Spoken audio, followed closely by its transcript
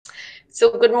So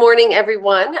good morning,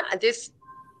 everyone.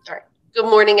 Good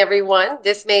morning, everyone.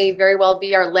 This may very well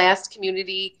be our last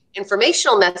community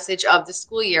informational message of the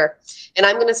school year. And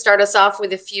I'm going to start us off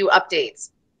with a few updates.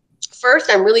 First,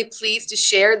 I'm really pleased to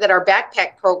share that our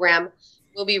backpack program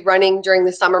will be running during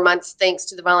the summer months thanks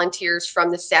to the volunteers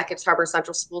from the Sackets Harbor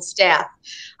Central School staff.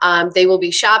 They will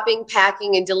be shopping,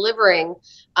 packing, and delivering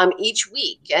each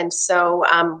week. And so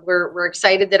we're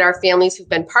excited that our families who've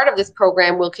been part of this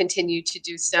program will continue to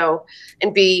do so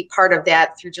and be part of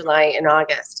that through July and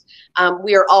August.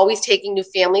 We are always taking new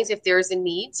families if there is a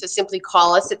need, so simply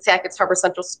call us at Sackets Harbor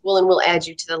Central School and we'll add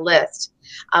you to the list.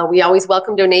 We always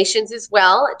welcome donations as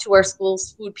well to our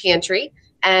school's food pantry,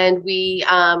 and we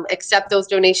accept those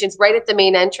donations right at the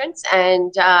main entrance,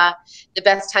 and the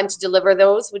best time to deliver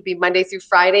those would be Monday through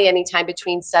Friday, anytime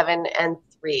between 7 and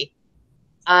 3.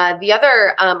 The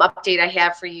other update I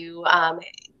have for you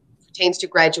pertains to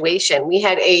graduation. We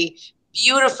had a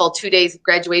beautiful 2 days of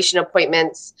graduation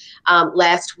appointments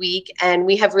last week, and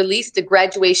we have released the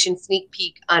graduation sneak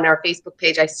peek on our Facebook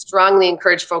page. I strongly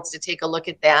encourage folks to take a look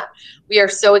at that. We are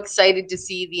so excited to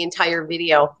see the entire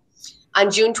video. On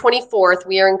June 24th,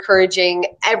 we are encouraging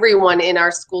everyone in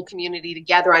our school community to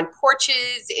gather on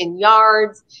porches, in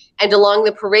yards, and along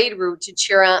the parade route to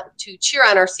cheer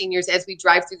on our seniors as we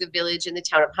drive through the village in the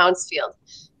town of Hounsfield.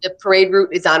 The parade route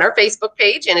is on our Facebook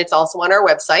page, and it's also on our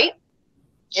website.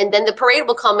 And then the parade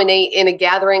will culminate in a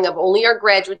gathering of only our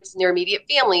graduates and their immediate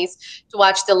families to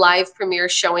watch the live premiere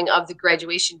showing of the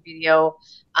graduation video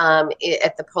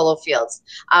at the polo fields.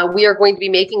 We are going to be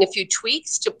making a few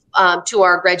tweaks to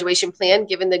our graduation plan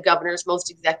given the governor's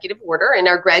most executive order, and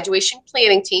our graduation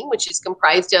planning team, which is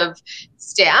comprised of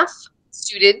staff,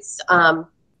 students,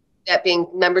 that being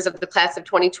members of the class of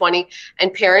 2020,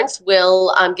 and parents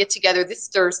will get together this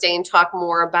Thursday and talk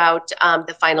more about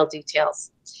the final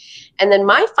details. And then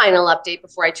my final update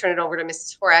before I turn it over to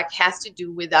Mrs. Horak has to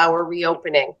do with our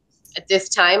reopening. At this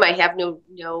time, I have no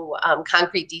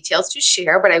concrete details to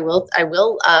share, but I will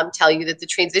tell you that the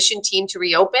transition team to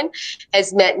reopen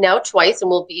has met now twice and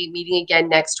will be meeting again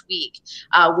next week.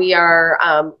 We are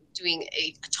doing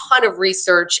a ton of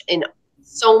research in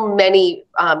so many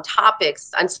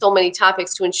topics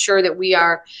to ensure that we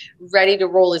are ready to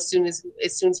roll as soon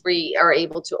as we are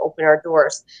able to open our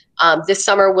doors. This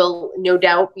summer will no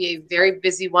doubt be a very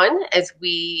busy one as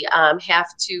we have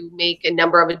to make a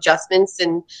number of adjustments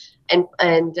and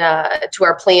to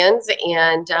our plans,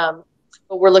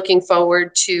 but we're looking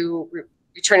forward to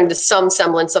returning to some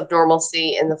semblance of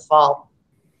normalcy in the fall.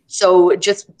 So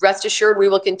just rest assured, we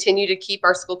will continue to keep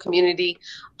our school community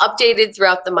updated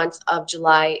throughout the months of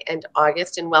July and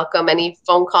August, and welcome any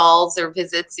phone calls or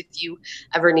visits if you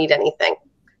ever need anything.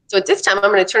 So at this time,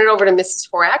 I'm going to turn it over to Mrs.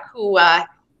 Horak, who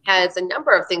has a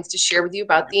number of things to share with you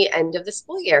about the end of the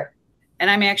school year.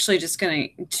 And I'm actually just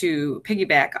going to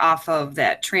piggyback off of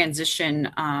that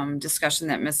transition discussion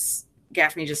that Ms.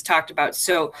 Gaffney just talked about.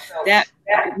 So that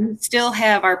we still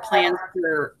have our plans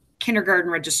for kindergarten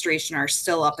registration are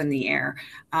still up in the air.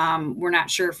 We're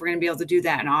not sure if we're going to be able to do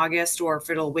that in August or if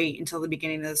it'll wait until the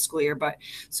beginning of the school year. But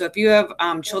so if you have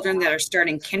children that are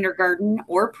starting kindergarten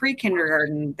or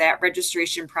pre-kindergarten, that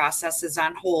registration process is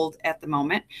on hold at the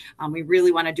moment. We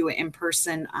really want to do it in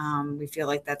person. We feel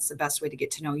like that's the best way to get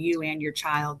to know you and your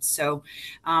child. So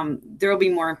there will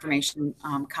be more information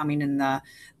coming in the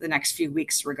next few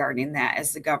weeks regarding that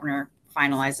as the governor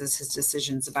finalizes his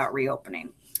decisions about reopening.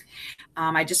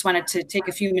 I just wanted to take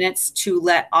a few minutes to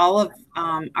let all of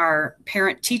our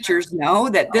parent teachers know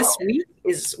that this week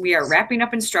we are wrapping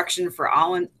up instruction for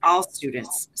all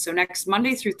students. So next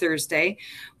Monday through Thursday,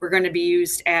 we're going to be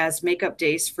used as makeup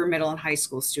days for middle and high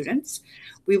school students.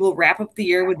 We will wrap up the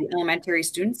year with the elementary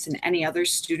students and any other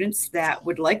students that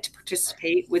would like to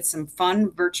participate with some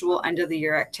fun virtual end of the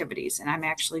year activities. And I'm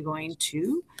actually going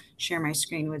to share my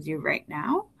screen with you right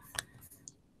now,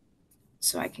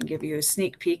 so I can give you a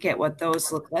sneak peek at what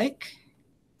those look like.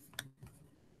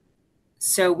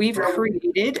 So we've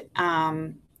created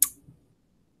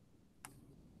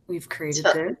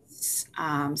this.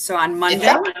 So on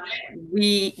Monday,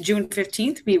 June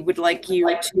 15th, we would like you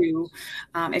to,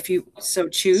 if you so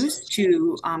choose,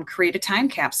 to create a time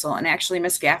capsule. And actually,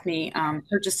 Ms. Gaffney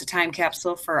purchased a time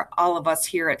capsule for all of us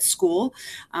here at school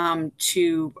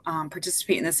to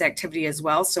participate in this activity as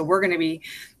well. So we're going to be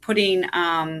putting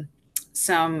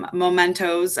some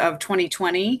mementos of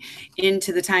 2020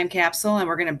 into the time capsule, and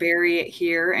we're going to bury it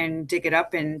here and dig it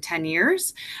up in 10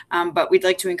 years. But we'd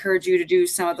like to encourage you to do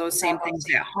some of those same things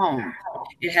at home.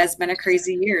 It has been a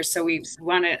crazy year, so we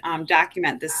want to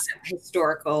document this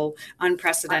historical,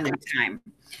 unprecedented time.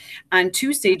 On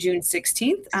Tuesday, June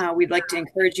 16th, we'd like to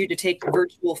encourage you to take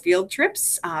virtual field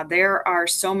trips. There are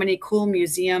so many cool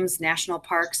museums, national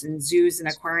parks, and zoos and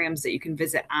aquariums that you can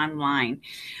visit online.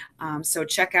 So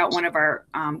check out one of our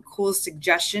cool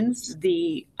suggestions.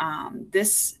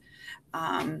 This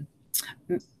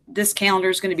calendar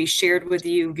is going to be shared with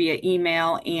you via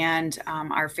email and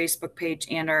our Facebook page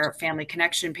and our Family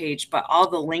Connection page, but all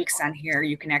the links on here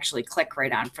you can actually click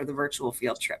right on for the virtual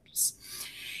field trips.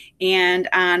 And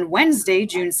on Wednesday,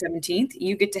 June 17th,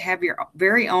 you get to have your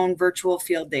very own virtual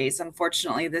field days.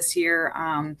 Unfortunately, this year,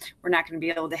 we're not going to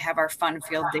be able to have our fun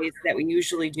field days that we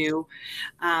usually do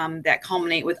that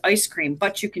culminate with ice cream,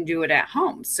 but you can do it at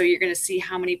home. So you're going to see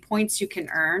how many points you can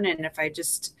earn. And if I'm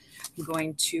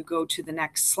going to go to the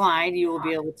next slide, you will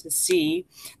be able to see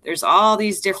there's all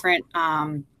these different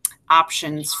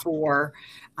options for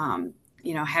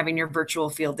having your virtual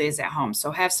field days at home.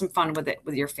 So have some fun with it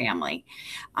with your family.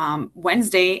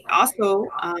 Wednesday, also,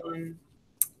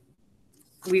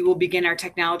 we will begin our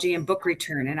technology and book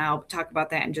return, and I'll talk about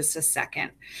that in just a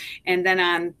second. And then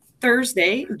on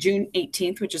Thursday, June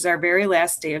 18th, which is our very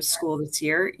last day of school this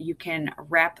year, you can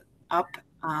wrap up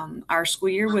our school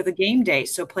year with a game day.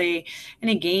 So play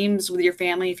any games with your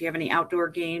family if you have any outdoor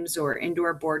games or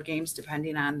indoor board games,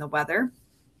 depending on the weather.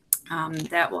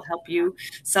 That will help you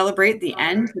celebrate the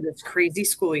end to this crazy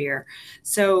school year.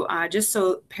 So just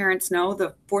so parents know,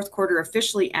 the fourth quarter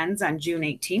officially ends on June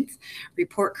 18th.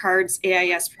 Report cards,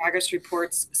 AIS progress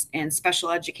reports, and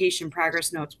special education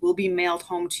progress notes will be mailed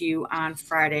home to you on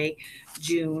Friday,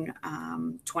 June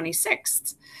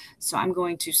 26th. So I'm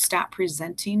going to stop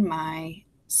presenting my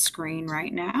screen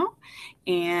right now,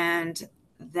 and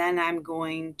then I'm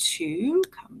going to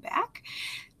come back.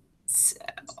 So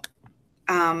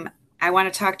I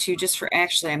want to talk to you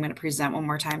I'm going to present one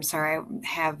more time. Sorry, I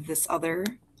have this other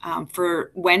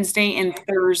for Wednesday and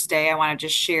Thursday. I want to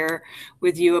just share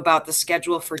with you about the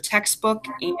schedule for textbook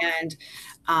and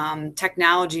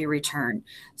technology return.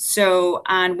 So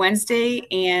on Wednesday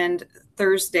and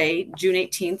Thursday, June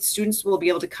 18th, students will be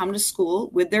able to come to school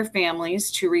with their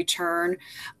families to return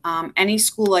any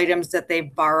school items that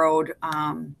they've borrowed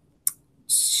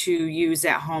to use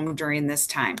at home during this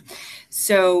time.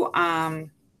 So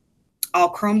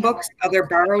all Chromebooks, other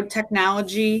borrowed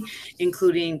technology,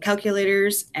 including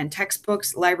calculators and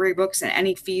textbooks, library books, and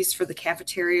any fees for the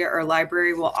cafeteria or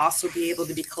library will also be able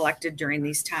to be collected during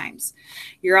these times.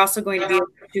 You're also going to be able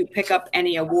to pick up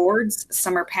any awards,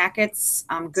 summer packets,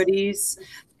 goodies,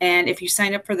 and if you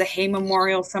sign up for the Hay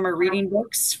Memorial Summer Reading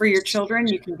Books for your children,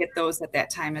 you can get those at that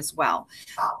time as well.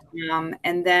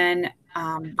 And then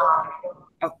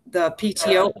the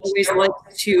PTO always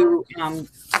likes to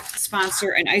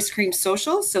sponsor an ice cream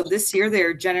social. So this year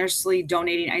they're generously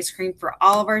donating ice cream for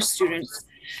all of our students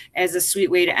as a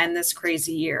sweet way to end this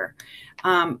crazy year.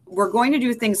 We're going to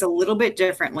do things a little bit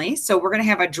differently. So we're going to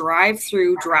have a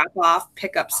drive-through drop-off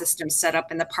pickup system set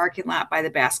up in the parking lot by the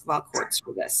basketball courts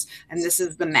for this. And this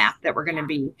is the map that we're going to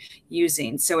be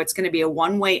using. So it's going to be a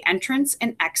one-way entrance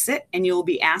and exit, and you'll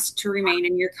be asked to remain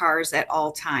in your cars at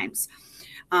all times.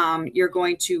 You're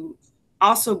going to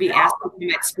also be asked to come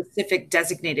at specific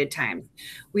designated times.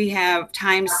 We have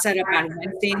times set up on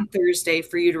Wednesday and Thursday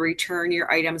for you to return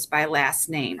your items by last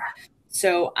name.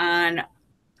 So on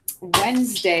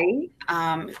Wednesday,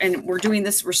 and we're doing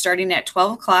this, we're starting at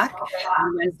 12 o'clock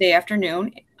on Wednesday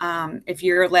afternoon. If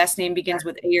your last name begins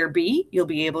with A or B, you'll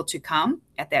be able to come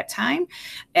at that time.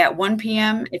 At 1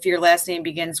 p.m., if your last name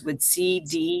begins with C,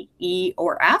 D, E,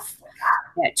 or F.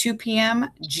 At 2 p.m.,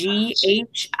 G,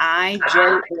 H, I, J,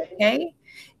 or K.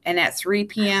 And at 3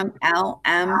 p.m., L,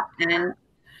 M, N,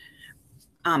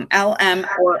 L, M,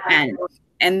 or N.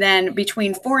 And then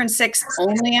between 4 and 6,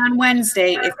 only on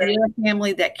Wednesday, if you're a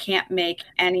family that can't make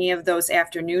any of those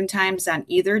afternoon times on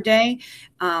either day,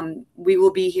 we will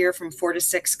be here from 4 to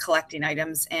 6 collecting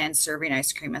items and serving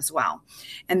ice cream as well.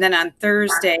 And then on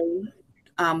Thursday,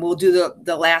 we'll do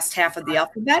the last half of the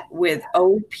alphabet with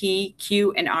O, P,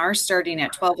 Q, and R starting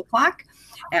at 12 o'clock.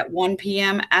 At 1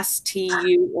 p.m., S, T,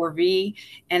 U, or V.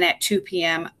 And at 2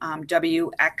 p.m.,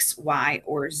 W, X, Y,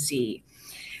 or Z.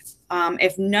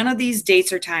 If none of these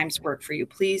dates or times work for you,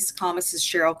 please call Mrs.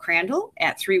 Cheryl Crandall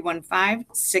at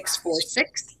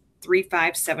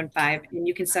 315-646-3575, and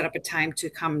you can set up a time to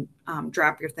come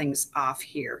drop your things off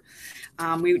here.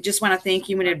 We just want to thank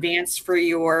you in advance for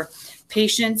your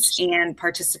patience and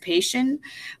participation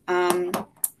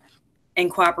and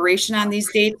cooperation on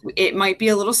these dates. It might be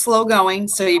a little slow going,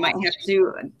 so you might have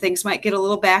to, things might get a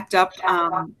little backed up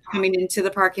coming into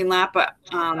the parking lot, but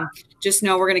just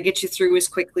know we're going to get you through as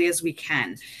quickly as we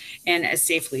can and as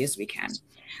safely as we can.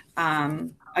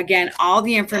 again, all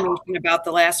the information about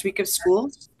the last week of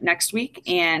school next week,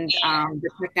 and the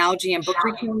technology and book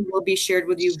return will be shared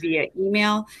with you via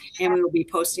email, and we will be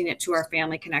posting it to our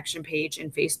Family Connection page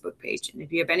and Facebook page. And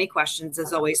if you have any questions,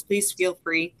 as always, please feel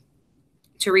free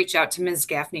to reach out to Ms.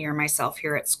 Gaffney or myself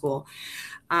here at school.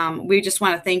 We just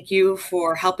want to thank you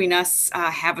for helping us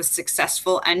have a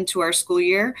successful end to our school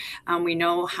year. We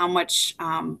know how much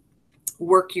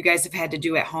work you guys have had to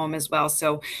do at home as well.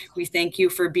 So we thank you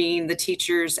for being the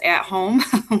teachers at home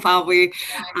while we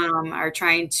are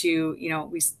trying to,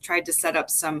 we tried to set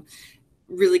up some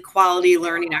really quality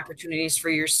learning opportunities for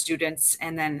your students,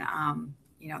 and then,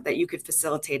 that you could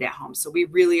facilitate at home. So we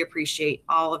really appreciate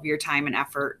all of your time and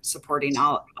effort supporting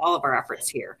all of our efforts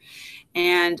here.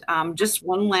 And just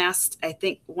one last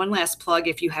plug,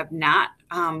 if you have not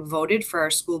voted for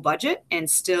our school budget and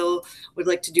still would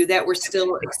like to do that, we're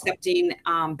still accepting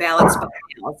ballots by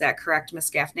mail. Is that correct,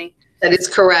 Ms. Gaffney? That is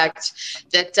correct.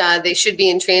 That they should be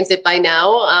in transit by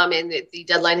now, and the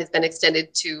deadline has been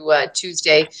extended to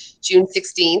Tuesday, June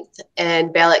 16th,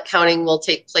 and ballot counting will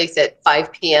take place at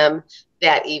 5 p.m.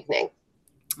 that evening.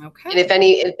 Okay. And if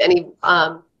any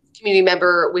community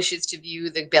member wishes to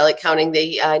view the ballot counting,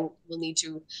 they will need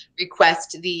to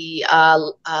request the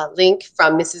link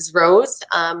from Mrs. Rose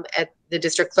at the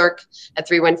district clerk at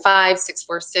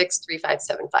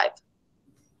 315-646-3575.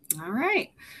 All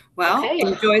right. Well, okay.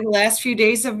 Enjoy the last few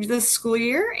days of the school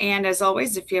year. And as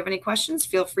always, if you have any questions,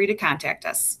 feel free to contact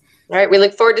us. All right. We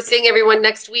look forward to seeing everyone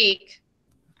next week.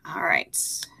 All right.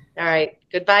 All right.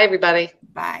 Goodbye, everybody.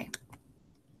 Bye.